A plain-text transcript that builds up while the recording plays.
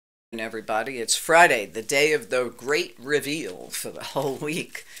Everybody, it's Friday, the day of the great reveal for the whole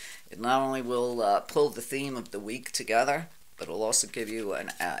week. It not only will pull the theme of the week together, but it'll also give you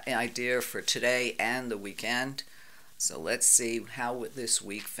an idea for today and the weekend. So let's see how this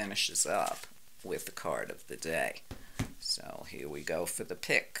week finishes up with the card of the day. So here we go for the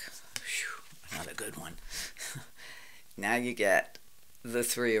pick. Whew, another good one. Now you get the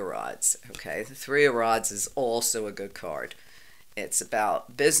Three of Rods. Okay, the Three of Rods is also a good card. It's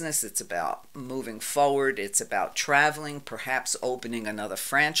about business, it's about moving forward, it's about traveling, perhaps opening another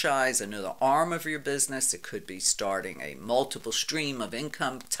franchise, another arm of your business. It could be starting a multiple stream of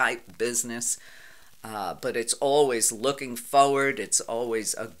income type business, but it's always looking forward. It's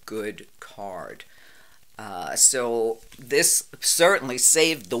always a good card. So this certainly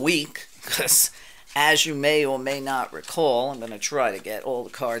saved the week because, as you may or may not recall, I'm going to try to get all the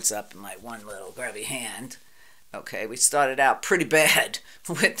cards up in my one little grubby hand. Okay, we started out pretty bad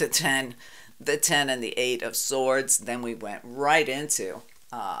with the 10 and the 8 of Swords. Then we went right into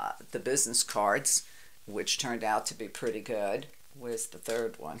the business cards, which turned out to be pretty good. Where's the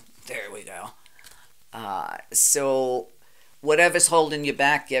third one? There we go. So whatever's holding you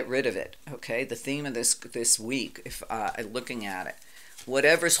back, get rid of it. Okay, the theme of this week, if looking at it,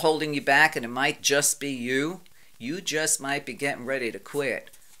 whatever's holding you back, and it might just be you just might be getting ready to quit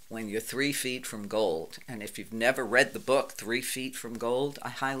when you're 3 feet from gold. And if you've never read the book 3 Feet from Gold, I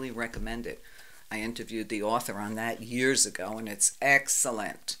highly recommend it. I interviewed the author on that years ago, and it's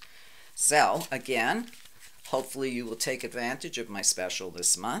excellent. So again, hopefully you will take advantage of my special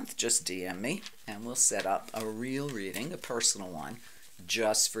this month. Just DM me and we'll set up a real reading, a personal one,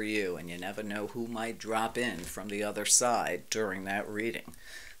 just for you. And you never know who might drop in from the other side during that reading.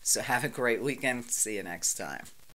 So have a great weekend. See you next time.